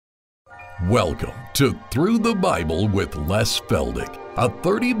Welcome to Through the Bible with Les Feldick, a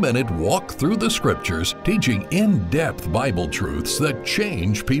 30-minute walk through the Scriptures teaching in-depth Bible truths that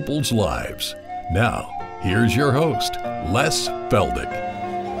change people's lives. Now, here's your host, Les Feldick.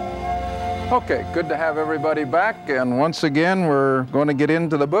 Okay, good to have everybody back, and once again we're going to get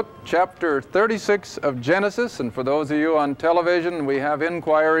into the book, chapter 36 of Genesis, and for those of you on television, we have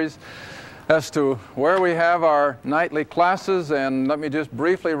inquiries as to where we have our nightly classes, and let me just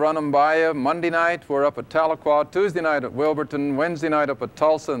briefly run them by you. Monday night we're up at Tahlequah, Tuesday night at Wilburton, Wednesday night up at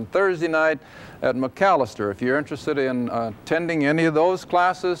Tulsa, and Thursday night at McAllister. If you're interested in attending any of those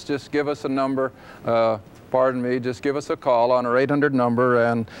classes, just give us a number, just give us a call on our 800 number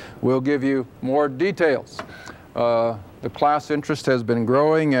and we'll give you more details. The class interest has been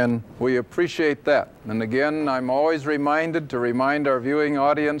growing and we appreciate that. And again, I'm always reminded to remind our viewing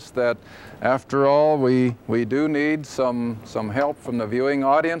audience that after all, we do need some help from the viewing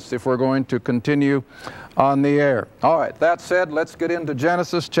audience if we're going to continue on the air. All right, that said, let's get into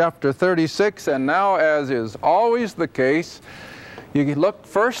Genesis chapter 36. And now, as is always the case, you look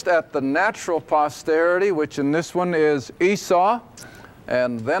first at the natural posterity, which in this one is Esau,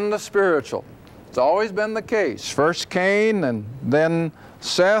 and then the spiritual. It's always been the case. First Cain, and then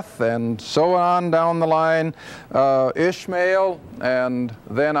Seth, and so on down the line, Ishmael, and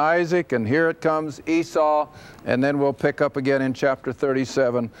then Isaac, and here it comes Esau, and then we'll pick up again in chapter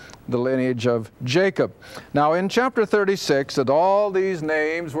 37, the lineage of Jacob. Now in chapter 36, at all these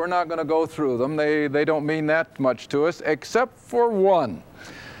names, we're not going to go through them. They don't mean that much to us, except for one.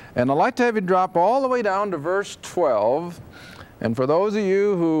 And I'd like to have you drop all the way down to verse 12. And for those of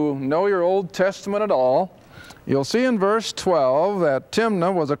you who know your Old Testament at all, you'll see in verse 12 that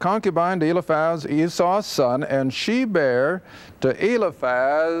Timnah was a concubine to Eliphaz, Esau's son, and she bare to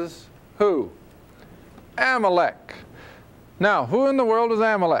Eliphaz who? Amalek. Now, who in the world is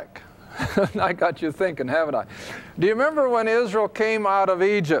Amalek? I got you thinking, haven't I? Do you remember when Israel came out of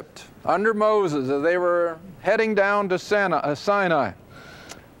Egypt under Moses as they were heading down to Sinai?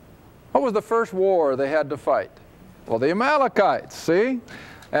 What was the first war they had to fight? Well, the Amalekites, see?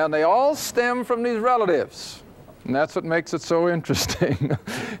 And they all stem from these relatives. And that's what makes it so interesting.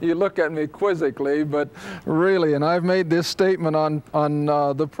 You look at me quizzically, but really, and I've made this statement on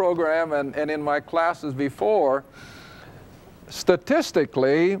the program and in my classes before,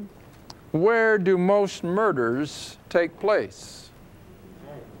 statistically, where do most murders take place?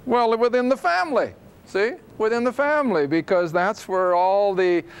 Well, within the family. See? Within the family, because that's where all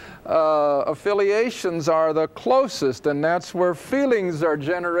the affiliations are the closest, and that's where feelings are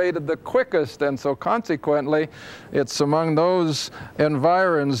generated the quickest, and so consequently it's among those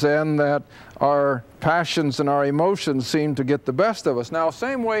environs then that our passions and our emotions seem to get the best of us. Now,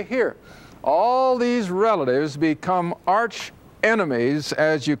 same way here. All these relatives become arch enemies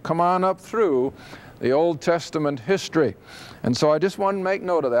as you come on up through the Old Testament history. And so I just want to make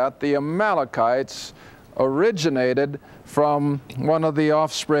note of that. The Amalekites originated from one of the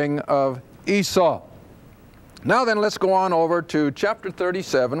offspring of Esau. Now then, let's go on over to chapter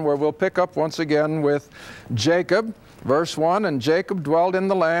 37, where we'll pick up once again with Jacob. Verse 1, and Jacob dwelt in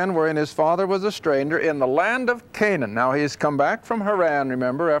the land wherein his father was a stranger, in the land of Canaan. Now he's come back from Haran,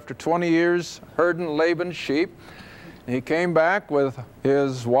 remember, after 20 years herding Laban's sheep. He came back with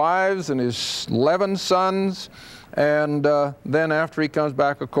his wives and his 11 sons. And then after he comes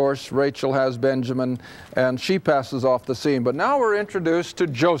back, of course, Rachel has Benjamin, and she passes off the scene. But now we're introduced to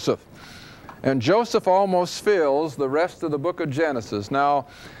Joseph. And Joseph almost fills the rest of the book of Genesis. Now,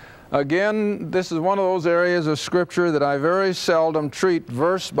 again, this is one of those areas of Scripture that I very seldom treat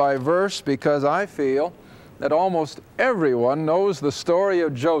verse by verse, because I feel that almost everyone knows the story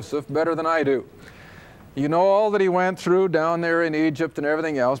of Joseph better than I do. You know all that he went through down there in Egypt and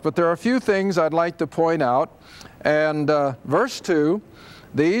everything else, but there are a few things I'd like to point out. And verse 2,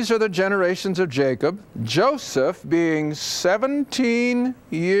 these are the generations of Jacob. Joseph, being 17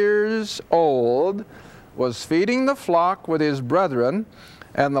 years old, was feeding the flock with his brethren,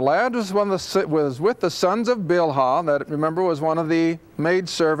 and the lad was with the sons of Bilhah, that, remember, was one of the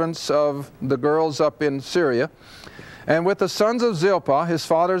maidservants of the girls up in Syria, and with the sons of Zilpah, his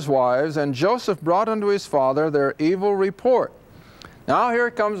father's wives, and Joseph brought unto his father their evil report. Now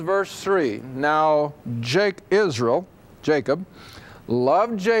here comes verse 3. Now Jacob,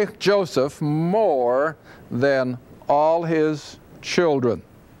 loved Joseph more than all his children.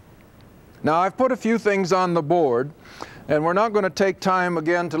 Now I've put a few things on the board, and we're not going to take time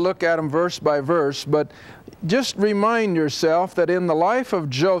again to look at them verse by verse, but just remind yourself that in the life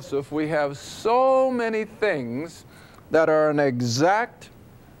of Joseph we have so many things that are an exact,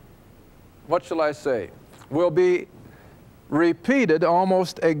 what shall I say, will be repeated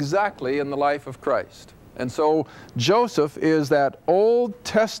almost exactly in the life of Christ. And so Joseph is that Old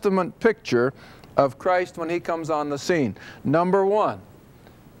Testament picture of Christ when he comes on the scene. Number one,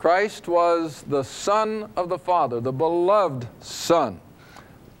 Christ was the Son of the Father, the beloved Son,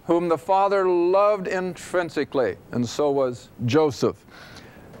 whom the Father loved intrinsically, and so was Joseph.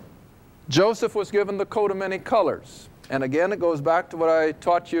 Joseph was given the coat of many colors. And again, it goes back to what I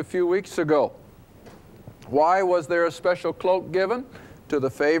taught you a few weeks ago. Why was there a special cloak given? To the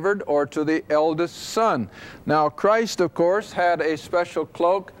favored or to the eldest son. Now, Christ, of course, had a special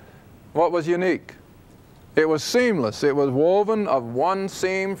cloak. What was unique? It was seamless. It was woven of one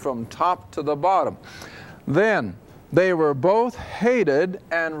seam from top to the bottom. Then, they were both hated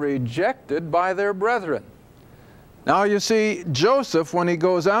and rejected by their brethren. Now you see, Joseph, when he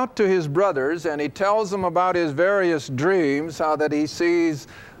goes out to his brothers and he tells them about his various dreams, how that he sees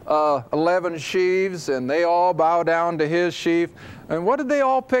 11 sheaves and they all bow down to his sheaf. And what did they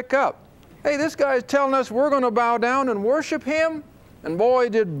all pick up? Hey, this guy's telling us we're going to bow down and worship him? And boy,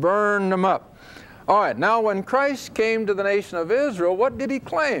 did burn them up. All right, now when Christ came to the nation of Israel, what did he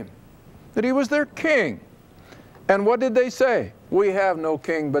claim? That he was their king. And what did they say? We have no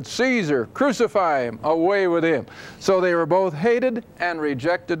king but Caesar. Crucify him. Away with him. So they were both hated and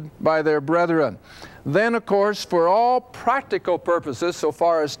rejected by their brethren. Then, of course, for all practical purposes, so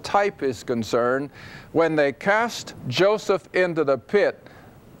far as type is concerned, when they cast Joseph into the pit,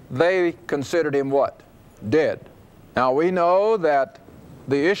 they considered him what? Dead. Now we know that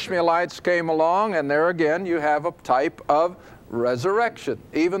the Ishmaelites came along, and there again you have a type of resurrection.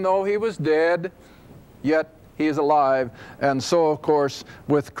 Even though he was dead, yet he is alive, and so, of course,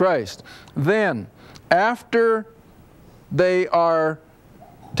 with Christ. Then, after they are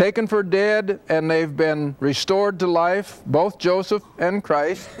taken for dead and they've been restored to life, both Joseph and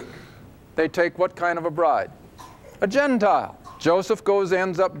Christ, they take what kind of a bride? A Gentile. Joseph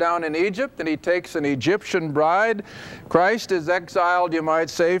ends up down in Egypt, and he takes an Egyptian bride. Christ is exiled, you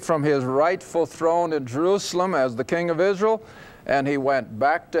might say, from his rightful throne in Jerusalem as the King of Israel, and he went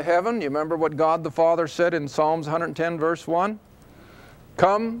back to heaven. You remember what God the Father said in Psalms 110, verse 1?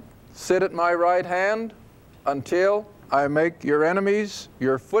 Come, sit at my right hand until I make your enemies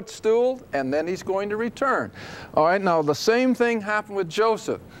your footstool, and then he's going to return. All right, now the same thing happened with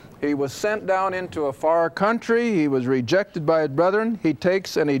Joseph. He was sent down into a far country. He was rejected by his brethren. He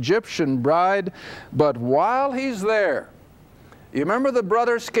takes an Egyptian bride, but while he's there, you remember the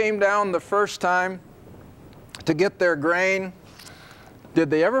brothers came down the first time to get their grain? Did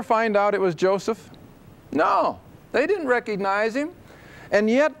they ever find out it was Joseph? No, they didn't recognize him. And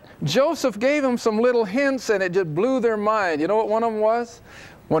yet, Joseph gave them some little hints, and it just blew their mind. You know what one of them was?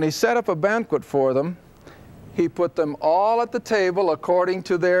 When he set up a banquet for them, he put them all at the table according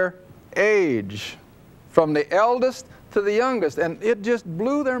to their age, from the eldest to the youngest. And it just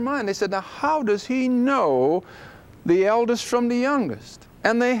blew their mind. They said, now how does he know the eldest from the youngest?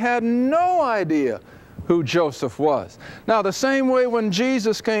 And they had no idea who Joseph was. Now, the same way when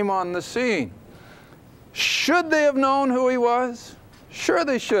Jesus came on the scene, should they have known who he was? Sure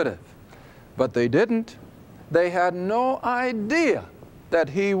they should have. But they didn't. They had no idea that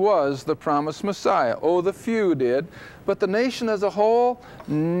he was the promised Messiah. Oh, the few did, but the nation as a whole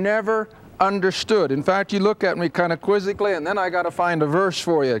never understood. In fact, you look at me kind of quizzically, and then I got to find a verse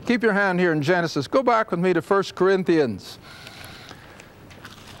for you. Keep your hand here in Genesis. Go back with me to 1 Corinthians.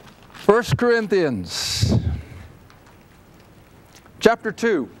 1 Corinthians chapter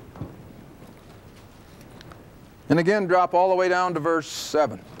 2. And again, drop all the way down to verse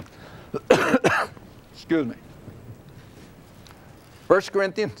 7. Excuse me. 1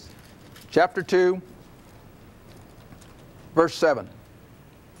 Corinthians chapter 2, verse 7.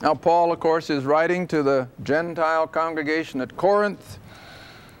 Now, Paul, of course, is writing to the Gentile congregation at Corinth.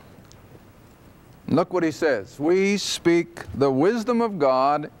 Look what he says. We speak the wisdom of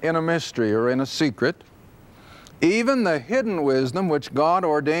God in a mystery, or in a secret, even the hidden wisdom which God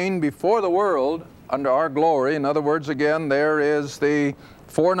ordained before the world under our glory. In other words, again, there is the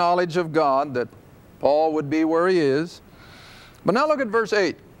foreknowledge of God that Paul would be where he is. But now look at verse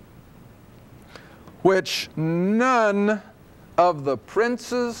 8. Which none of the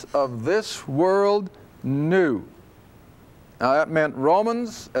princes of this world knew. Now that meant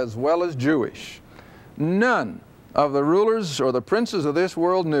Romans as well as Jewish. None of the rulers or the princes of this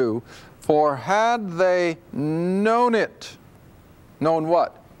world knew, for had they known it, known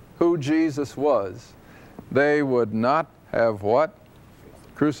what? Who Jesus was, they would not have what?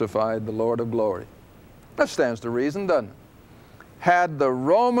 Crucified the Lord of glory. That stands to reason, doesn't it? Had the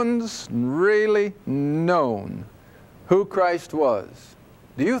Romans really known who Christ was,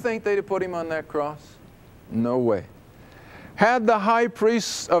 do you think they'd have put him on that cross? No way. Had the high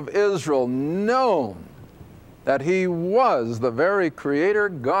priests of Israel known that he was the very creator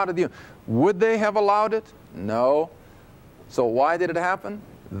God of the universe, would they have allowed it? No. So why did it happen?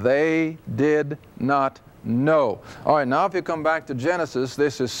 They did not know. All right, now if you come back to Genesis,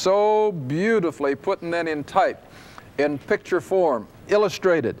 this is so beautifully put and then in type, in picture form,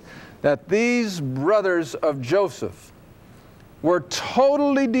 illustrated, that these brothers of Joseph were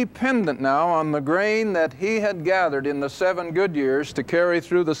totally dependent now on the grain that he had gathered in the 7 good years to carry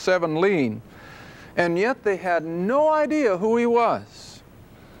through the 7 lean. And yet they had no idea who he was.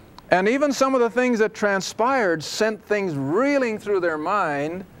 And even some of the things that transpired sent things reeling through their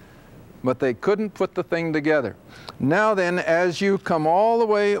mind, but they couldn't put the thing together. Now then, as you come all the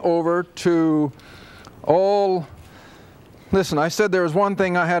way over to listen, I said there was one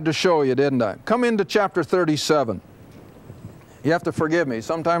thing I had to show you, didn't I? Come into chapter 37. You have to forgive me.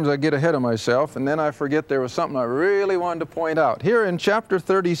 Sometimes I get ahead of myself, and then I forget there was something I really wanted to point out. Here in chapter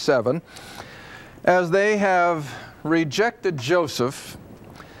 37, as they have rejected Joseph,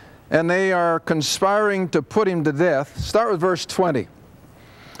 and they are conspiring to put him to death. Start with verse 20.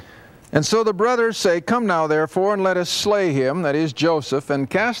 And so the brothers say, "Come now, therefore, and let us slay him," that is Joseph, "and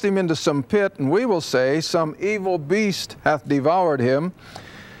cast him into some pit, and we will say, some evil beast hath devoured him,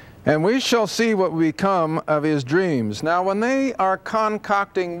 and we shall see what will become of his dreams." Now, when they are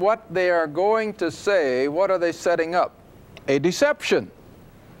concocting what they are going to say, what are they setting up? A deception.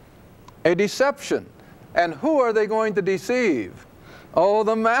 A deception. And who are they going to deceive? Oh,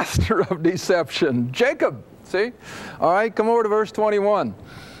 the master of deception, Jacob. See? All right, come over to verse 21.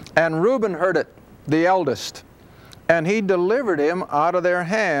 "And Reuben heard it, the eldest, and he delivered him out of their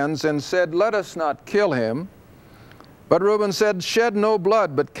hands and said, Let us not kill him. But Reuben said, Shed no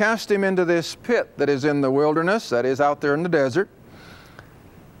blood, but cast him into this pit that is in the wilderness," that is out there in the desert,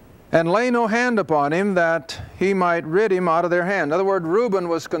 "and lay no hand upon him, that he might rid him out of their hand." In other words, Reuben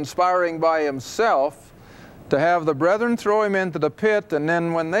was conspiring by himself to have the brethren throw him into the pit, and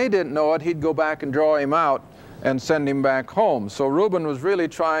then when they didn't know it, he'd go back and draw him out and send him back home. So Reuben was really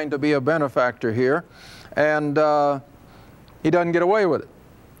trying to be a benefactor here, and he doesn't get away with it.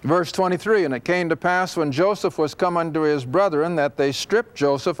 Verse 23, "And it came to pass when Joseph was come unto his brethren, that they stripped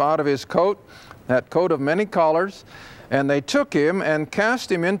Joseph out of his coat, that coat of many colors, and they took him and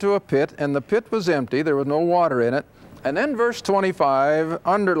cast him into a pit, and the pit was empty, there was no water in it." And then verse 25,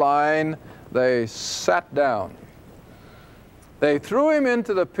 underline, "They sat down." They threw him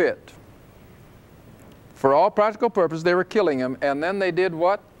into the pit. For all practical purposes, they were killing him, and then they did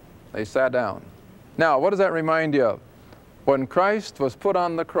what? They sat down. Now, what does that remind you of? When Christ was put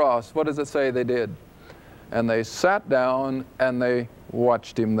on the cross, what does it say they did? And they sat down and they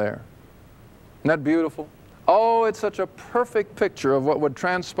watched him there. Isn't that beautiful? Oh, it's such a perfect picture of what would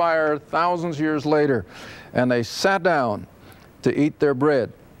transpire thousands of years later. And they sat down to eat their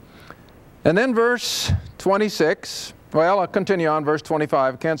bread. And then verse 26, well, I'll continue on, verse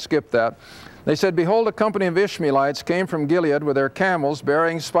 25, can't skip that. "They said, Behold, a company of Ishmaelites came from Gilead with their camels,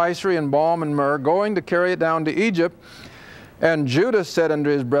 bearing spicery and balm and myrrh, going to carry it down to Egypt. And Judah said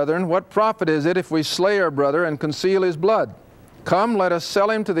unto his brethren, What profit is it if we slay our brother and conceal his blood? Come, let us sell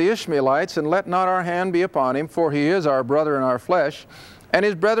him to the Ishmaelites, and let not our hand be upon him, for he is our brother in our flesh. And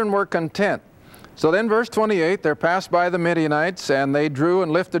his brethren were content. So then verse 28, there passed by the Midianites, and they drew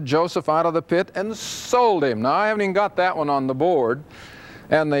and lifted Joseph out of the pit and sold him. Now, I haven't even got that one on the board.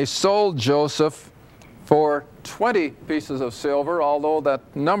 And they sold Joseph for 20 pieces of silver, although that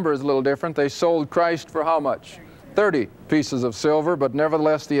number is a little different. They sold Christ for how much? 30 pieces of silver, but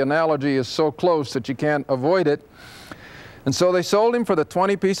nevertheless the analogy is so close that you can't avoid it. And so they sold him for the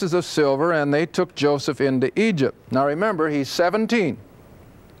 20 pieces of silver, and they took Joseph into Egypt. Now remember, he's 17.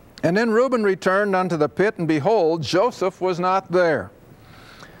 And then Reuben returned unto the pit, and behold, Joseph was not there.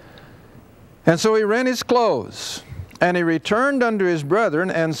 And so he rent his clothes, and he returned unto his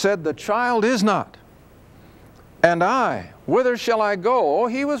brethren, and said, The child is not. And I, whither shall I go? Oh,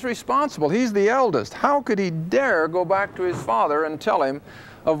 he was responsible. He's the eldest. How could he dare go back to his father and tell him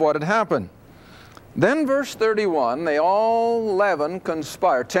of what had happened? Then verse 31, they all 11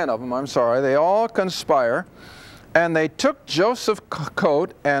 conspire, 10 of them, I'm sorry, they all conspire, and they took Joseph's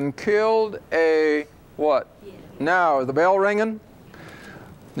coat and killed a what? Yeah. Now, is the bell ringing?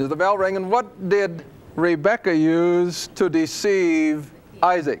 Is the bell ringing? What did Rebekah use to deceive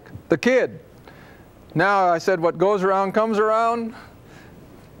Isaac? The kid. Now, I said what goes around comes around.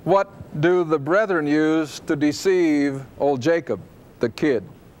 What do the brethren use to deceive old Jacob? The kid.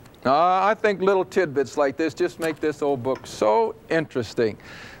 I think little tidbits like this just make this old book so interesting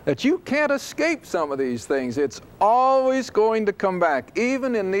that you can't escape some of these things. It's always going to come back,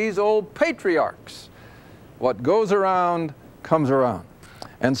 even in these old patriarchs. What goes around comes around.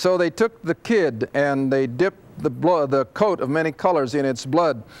 And so they took the kid and they dipped the coat of many colors in its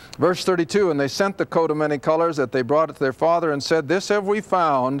blood. Verse 32, and they sent the coat of many colors that they brought it to their father and said, This have we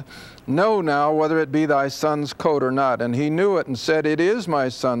found. Know now whether it be thy son's coat or not. And he knew it and said, It is my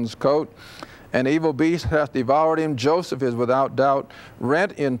son's coat. An evil beast hath devoured him. Joseph is without doubt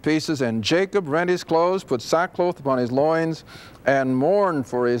rent in pieces. And Jacob rent his clothes, put sackcloth upon his loins, and mourned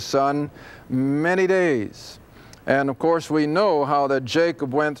for his son many days. And of course we know how that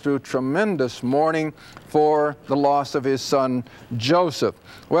Jacob went through tremendous mourning for the loss of his son Joseph.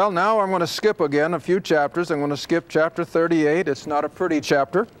 Well, now I'm going to skip again a few chapters. I'm going to skip chapter 38. It's not a pretty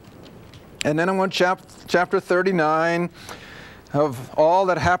chapter. And then I'm going to chapter 39 of all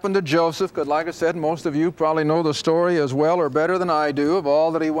that happened to Joseph, because like I said, most of you probably know the story as well or better than I do of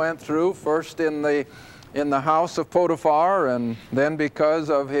all that he went through, first in the house of Potiphar, and then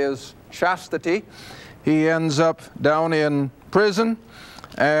because of his chastity, he ends up down in prison.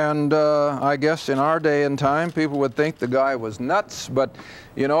 And I guess in our day and time, people would think the guy was nuts. But,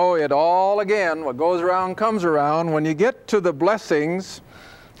 you know, it all, again, what goes around comes around. When you get to the blessings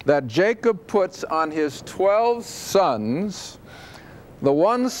that Jacob puts on his 12 sons, the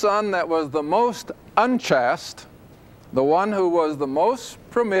one son that was the most unchaste, the one who was the most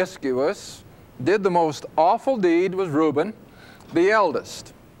promiscuous, did the most awful deed was Reuben, the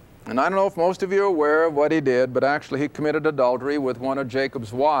eldest. And I don't know if most of you are aware of what he did, but actually he committed adultery with one of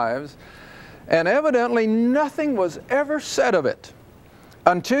Jacob's wives. And evidently nothing was ever said of it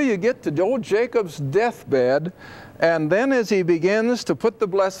until you get to old Jacob's deathbed. And then as he begins to put the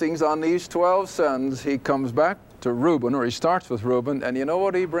blessings on these 12 sons, he comes back to Reuben, or he starts with Reuben. And you know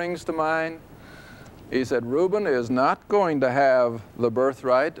what he brings to mind? He said, Reuben is not going to have the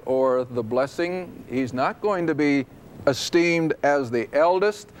birthright or the blessing. He's not going to be esteemed as the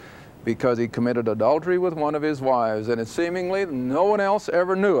eldest, because he committed adultery with one of his wives, and it seemingly no one else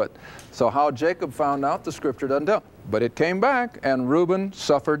ever knew it. So how Jacob found out, the scripture doesn't tell. But it came back, and Reuben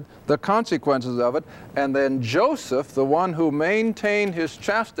suffered the consequences of it. And then Joseph, the one who maintained his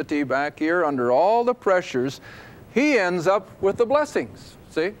chastity back here under all the pressures, he ends up with the blessings.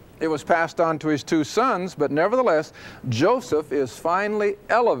 See? It was passed on to his 2 sons, but nevertheless, Joseph is finally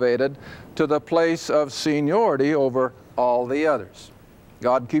elevated to the place of seniority over all the others.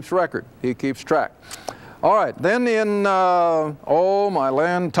 God keeps record. He keeps track. All right, then in, oh my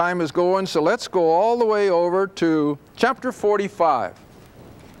land, time is going, so let's go all the way over to chapter 45.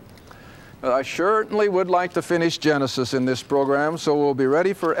 I certainly would like to finish Genesis in this program, so we'll be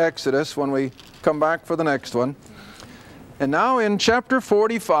ready for Exodus when we come back for the next one. And now in chapter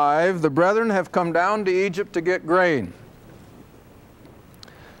 45, the brethren have come down to Egypt to get grain.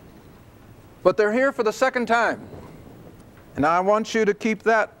 But they're here for the second time. And I want you to keep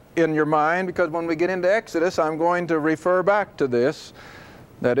that in your mind, because when we get into Exodus, I'm going to refer back to this,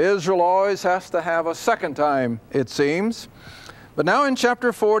 that Israel always has to have a second time, it seems. But now in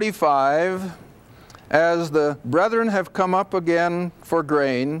chapter 45, as the brethren have come up again for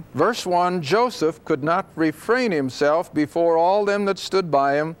grain, verse 1, Joseph could not refrain himself before all them that stood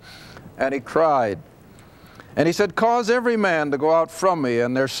by him, and he cried. And he said, Cause every man to go out from me.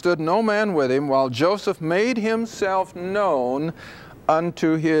 And there stood no man with him, while Joseph made himself known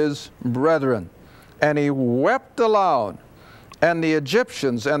unto his brethren. And he wept aloud, and the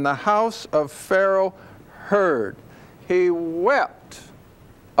Egyptians and the house of Pharaoh heard. He wept.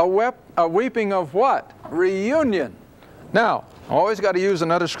 A weeping of what? Reunion. Now, always got to use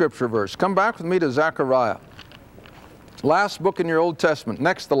another scripture verse. Come back with me to Zechariah. Last book in your Old Testament.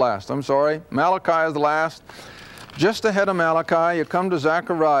 Next to last, I'm sorry. Malachi is the last. Just ahead of Malachi, you come to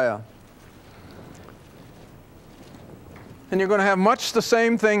Zechariah. And you're going to have much the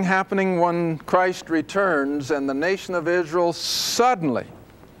same thing happening when Christ returns, and the nation of Israel suddenly,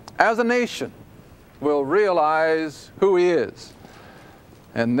 as a nation, will realize who He is.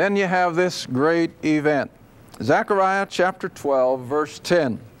 And then you have this great event. Zechariah chapter 12, verse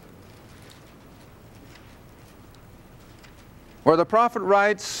 10. Where the prophet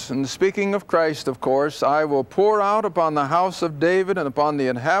writes, and speaking of Christ, of course, I will pour out upon the house of David and upon the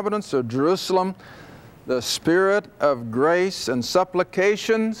inhabitants of Jerusalem the spirit of grace and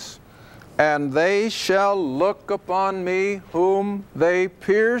supplications, and they shall look upon me whom they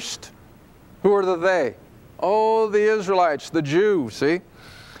pierced. Who are the they? Oh, the Israelites, the Jews, see?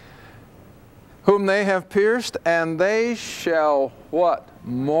 Whom they have pierced, and they shall what?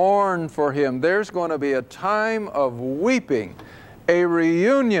 Mourn for him. There's going to be a time of weeping, a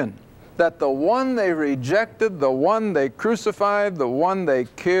reunion, that the one they rejected, the one they crucified, the one they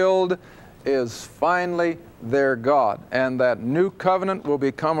killed, is finally their God. And that new covenant will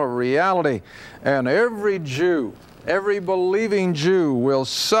become a reality. And every Jew Every believing Jew will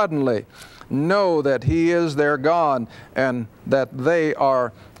suddenly know that He is their God and that they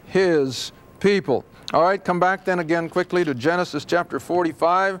are His people. All right, come back then again quickly to Genesis chapter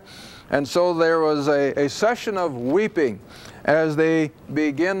 45. And so there was a session of weeping as they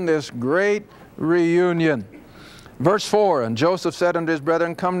begin this great reunion. Verse 4, and Joseph said unto his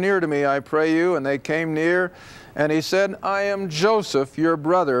brethren, Come near to me, I pray you. And they came near, and he said, I am Joseph, your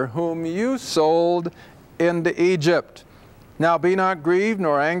brother, whom you sold into Egypt. Now be not grieved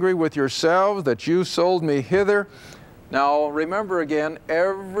nor angry with yourselves that you sold me hither. Now remember again,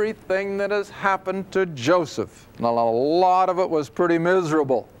 everything that has happened to Joseph, and a lot of it was pretty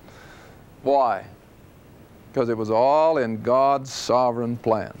miserable. Why? Because it was all in God's sovereign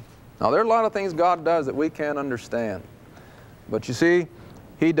plan. Now there are a lot of things God does that we can't understand. But you see,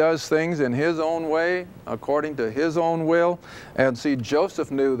 He does things in His own way, according to His own will. And see, Joseph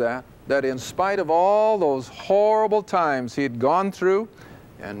knew that in spite of all those horrible times he'd gone through,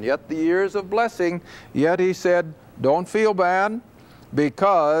 and yet the years of blessing, yet he said, don't feel bad,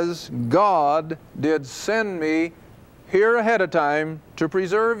 because God did send me here ahead of time to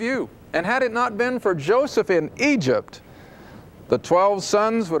preserve you. And had it not been for Joseph in Egypt, the 12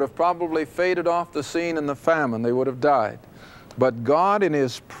 sons would have probably faded off the scene in the famine. They would have died. But God in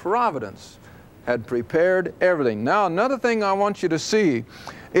His providence had prepared everything. Now another thing I want you to see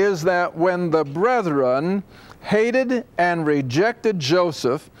is that when the brethren hated and rejected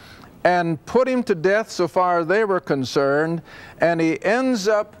Joseph and put him to death so far as they were concerned, and he ends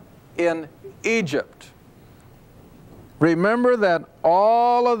up in Egypt. Remember that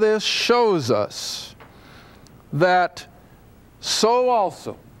all of this shows us that so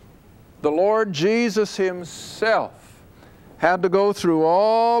also the Lord Jesus Himself had to go through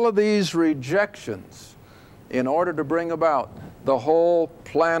all of these rejections in order to bring about the whole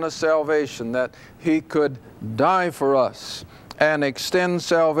plan of salvation, that He could die for us and extend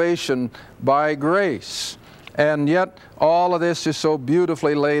salvation by grace. And yet all of this is so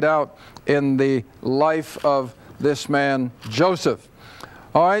beautifully laid out in the life of this man Joseph.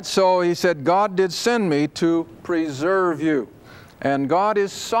 All right, so he said, God did send me to preserve you. And God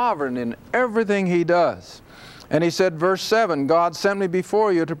is sovereign in everything He does. And he said, verse 7, God sent me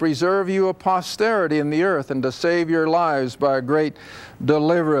before you to preserve you a posterity in the earth and to save your lives by a great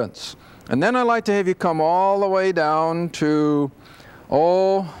deliverance. And then I'd like to have you come all the way down to,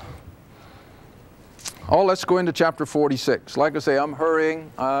 let's go into chapter 46. Like I say, I'm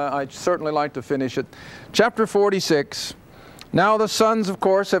hurrying. I'd certainly like to finish it. Chapter 46. Now the sons, of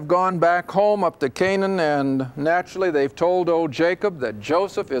course, have gone back home up to Canaan, and naturally they've told old Jacob that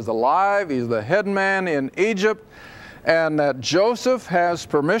Joseph is alive. He's the head man in Egypt, and that Joseph has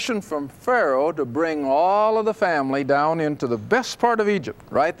permission from Pharaoh to bring all of the family down into the best part of Egypt,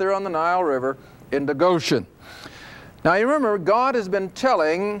 right there on the Nile River, into Goshen. Now you remember, God has been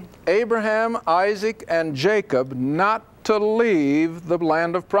telling Abraham, Isaac, and Jacob not to leave the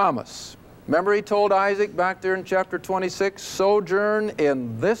land of promise. Remember, He told Isaac back there in chapter 26, sojourn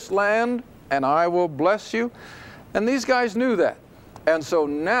in this land and I will bless you. And these guys knew that. And so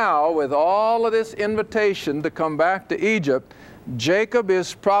now, with all of this invitation to come back to Egypt, Jacob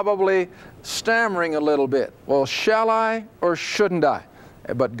is probably stammering a little bit. Well, shall I or shouldn't I?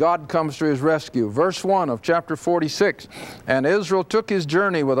 But God comes to his rescue. Verse 1 of chapter 46, and Israel took his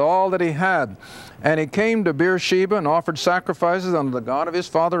journey with all that he had. And he came to Beersheba and offered sacrifices unto the God of his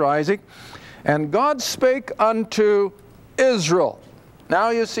father Isaac. And God spake unto Israel. Now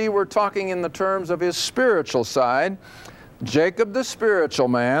you see, we're talking in the terms of his spiritual side. Jacob the spiritual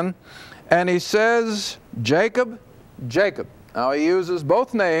man. And he says, Jacob, Jacob. Now he uses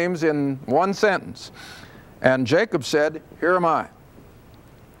both names in one sentence. And Jacob said, here am I.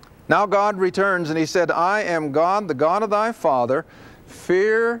 Now God returns and he said, I am God, the God of thy father.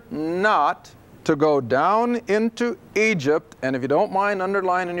 Fear not to go down into Egypt. And if you don't mind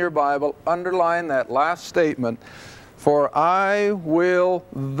underlining in your Bible, underline that last statement. For I will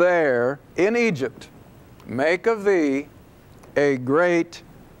there in Egypt make of thee a great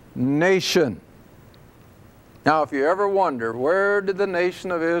nation. Now if you ever wonder, where did the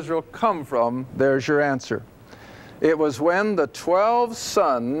nation of Israel come from? There's your answer. It was when the 12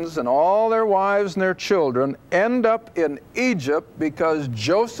 sons and all their wives and their children end up in Egypt because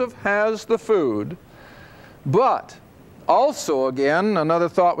Joseph has the food. But also, again, another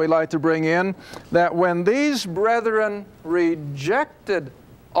thought we like to bring in, that when these brethren rejected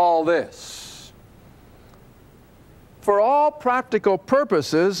all this, for all practical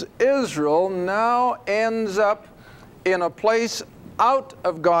purposes, Israel now ends up in a place out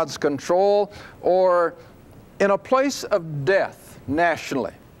of God's control, or in a place of death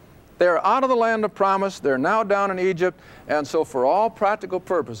nationally. They're out of the land of promise. They're now down in Egypt. And so for all practical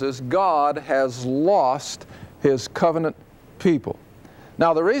purposes, God has lost His covenant people.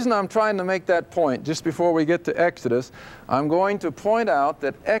 Now, the reason I'm trying to make that point, just before we get to Exodus, I'm going to point out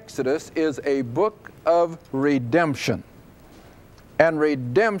that Exodus is a book of redemption. And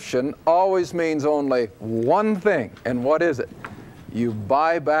redemption always means only one thing. And what is it? You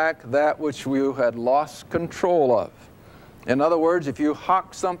buy back that which you had lost control of. In other words, if you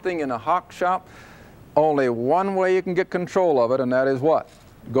hawk something in a hawk shop, only one way you can get control of it, and that is what?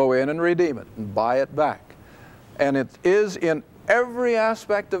 Go in and redeem it and buy it back. And it is in every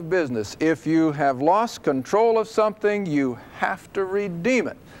aspect of business. If you have lost control of something, you have to redeem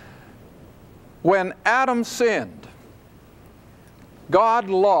it. When Adam sinned, God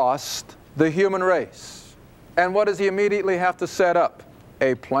lost the human race. And what does He immediately have to set up?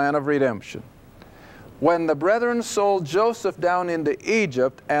 A plan of redemption. When the brethren sold Joseph down into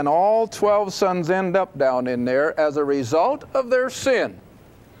Egypt, and all 12 sons end up down in there as a result of their sin,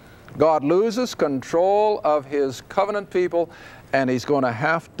 God loses control of His covenant people, and He's going to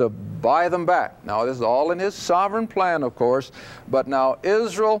have to buy them back. Now, this is all in His sovereign plan, of course, but now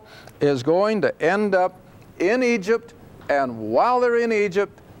Israel is going to end up in Egypt, and while they're in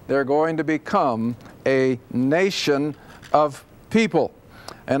Egypt, they're going to become a nation of people.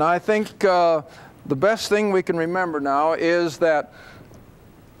 And I think the best thing we can remember now is that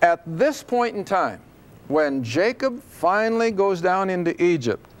at this point in time, when Jacob finally goes down into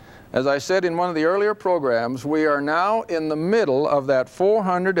Egypt, as I said in one of the earlier programs, we are now in the middle of that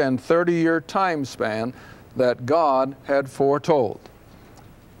 430-year time span that God had foretold.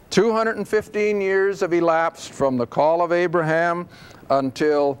 215 years have elapsed from the call of Abraham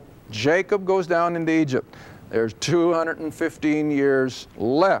until Jacob goes down into Egypt. There's 215 years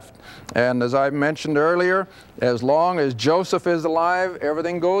left. And as I mentioned earlier, as long as Joseph is alive,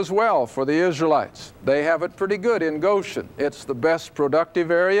 everything goes well for the Israelites. They have it pretty good in Goshen. It's the best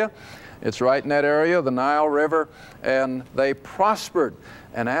productive area. It's right in that area, the Nile River, and they prospered.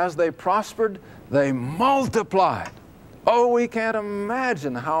 And as they prospered, they multiplied. Oh, we can't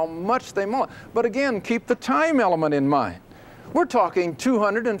imagine how much they multiplied. But again, keep the time element in mind. We're talking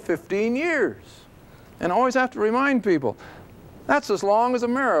 215 years. And I always have to remind people, that's as long as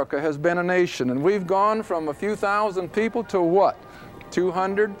America has been a nation. And we've gone from a few thousand people to what?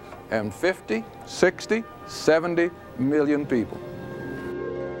 250, 60, 70 million people.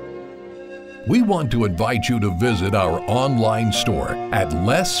 We want to invite you to visit our online store at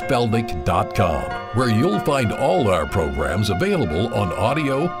lesfeldick.com, where you'll find all our programs available on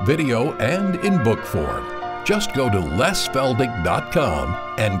audio, video, and in book form. Just go to lesfeldick.com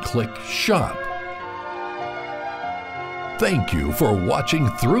and click Shop. Thank you for watching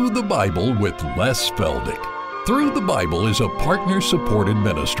Through the Bible with Les Feldick. Through the Bible is a partner-supported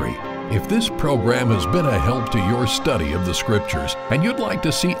ministry. If this program has been a help to your study of the Scriptures and you'd like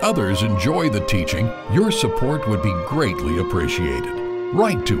to see others enjoy the teaching, your support would be greatly appreciated.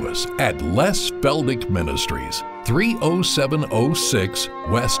 Write to us at Les Feldick Ministries, 30706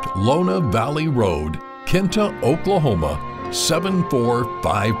 West Lona Valley Road, Kinta, Oklahoma,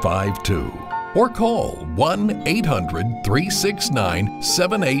 74552. Or call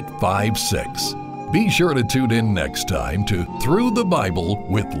 1-800-369-7856. Be sure to tune in next time to Through the Bible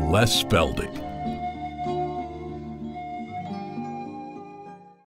with Les Feldick.